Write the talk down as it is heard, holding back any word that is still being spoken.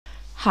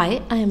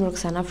Hi, I am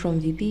Roxana from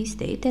VP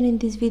Estate, and in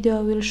this video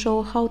I will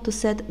show how to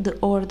set the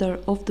order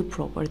of the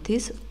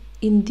properties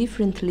in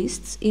different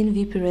lists in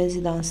VP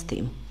Residence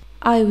theme.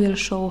 I will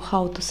show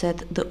how to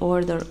set the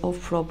order of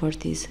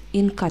properties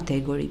in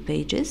category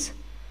pages,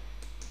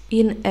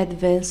 in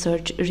Advanced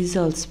Search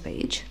Results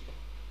page,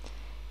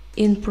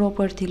 in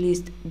Property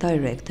List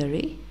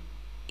Directory,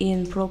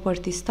 in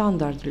Property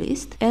Standard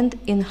List, and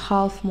in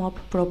Half Map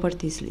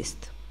Properties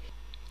list.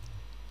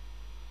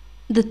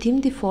 The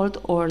theme default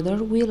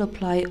order will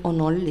apply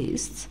on all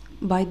lists.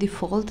 By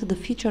default, the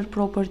featured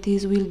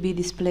properties will be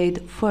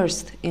displayed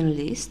first in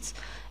lists,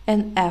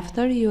 and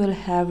after you will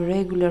have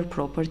regular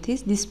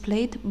properties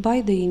displayed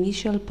by the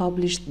initial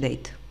published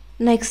date.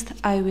 Next,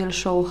 I will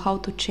show how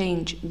to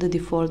change the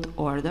default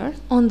order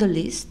on the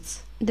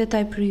lists that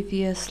I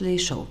previously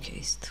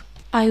showcased.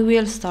 I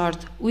will start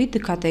with the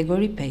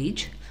category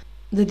page.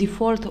 The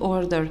default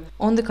order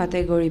on the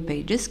category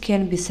pages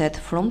can be set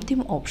from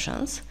theme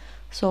options.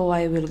 So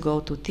I will go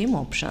to Theme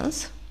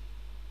Options,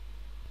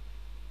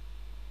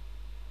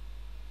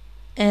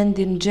 and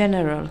in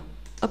General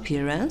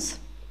Appearance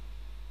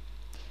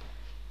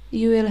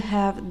you will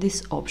have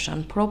this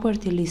option,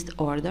 Property List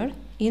Order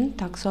in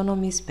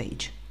Taxonomies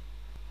page.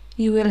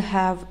 You will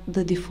have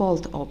the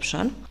default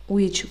option,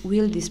 which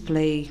will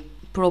display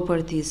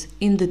properties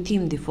in the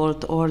theme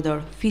default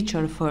order,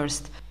 feature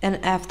first and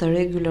after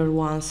regular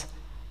ones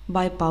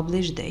by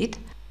published date,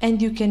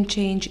 and you can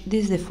change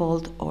this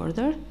default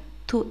order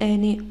to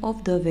any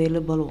of the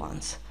available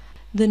ones.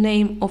 The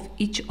name of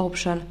each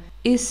option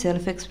is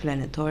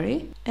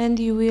self-explanatory, and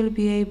you will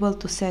be able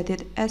to set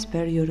it as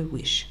per your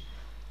wish.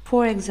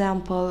 For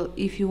example,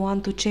 if you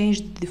want to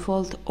change the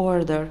default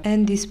order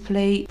and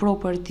display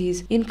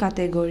properties in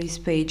categories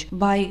page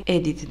by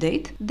edit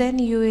date, then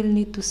you will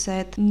need to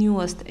set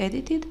newest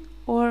edited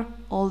or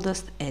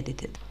oldest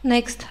edited.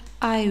 Next,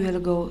 I will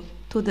go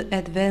to the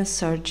Advanced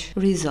Search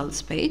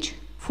Results page.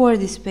 For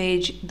this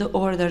page, the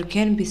order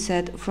can be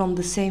set from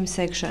the same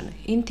section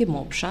in Theme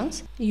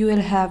Options. You will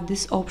have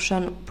this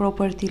option,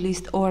 Property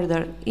List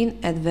Order in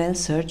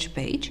Advanced Search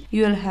page.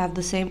 You will have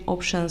the same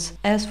options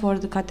as for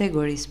the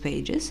categories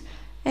pages,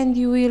 and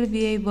you will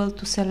be able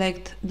to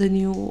select the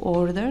new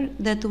order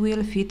that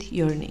will fit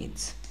your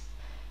needs.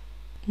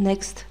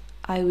 Next,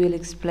 I will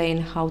explain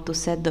how to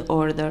set the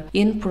order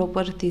in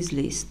Properties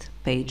List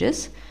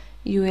pages.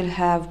 You will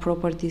have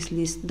Properties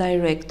List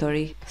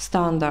Directory,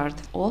 Standard,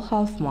 or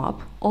Half Map.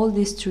 All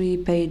these three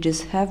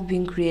pages have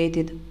been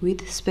created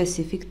with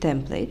specific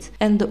templates,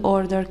 and the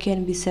order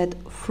can be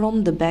set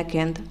from the back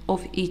end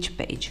of each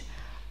page.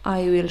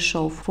 I will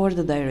show for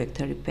the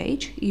Directory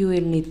page. You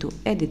will need to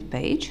edit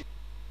page,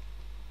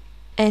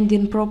 and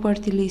in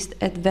Property List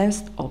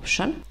Advanced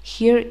option,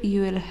 here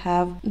you will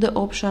have the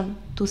option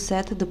to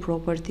set the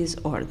properties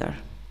order.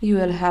 You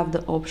will have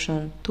the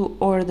option to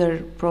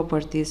order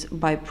properties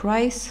by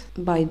price,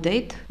 by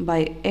date,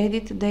 by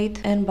edit date,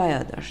 and by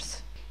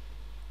others.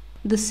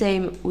 The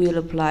same will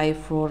apply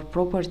for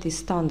Property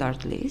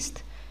Standard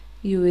List.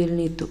 You will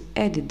need to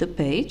edit the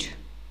page,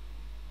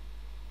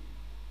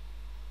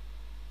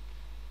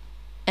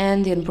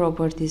 and in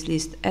Properties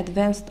List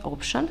Advanced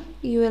option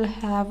you will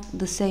have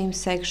the same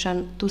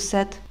section to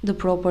set the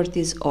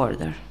properties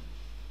order.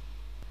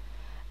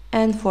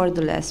 And for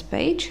the last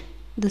page,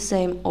 the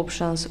same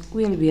options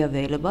will be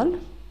available.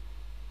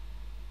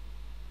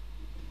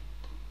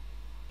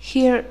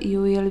 Here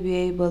you will be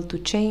able to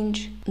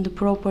change the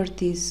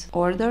properties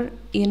order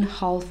in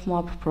Half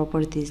Map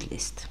Properties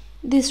list.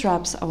 This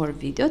wraps our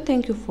video.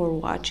 Thank you for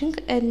watching,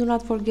 and do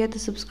not forget to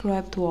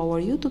subscribe to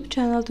our YouTube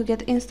channel to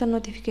get instant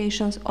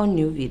notifications on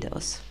new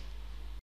videos.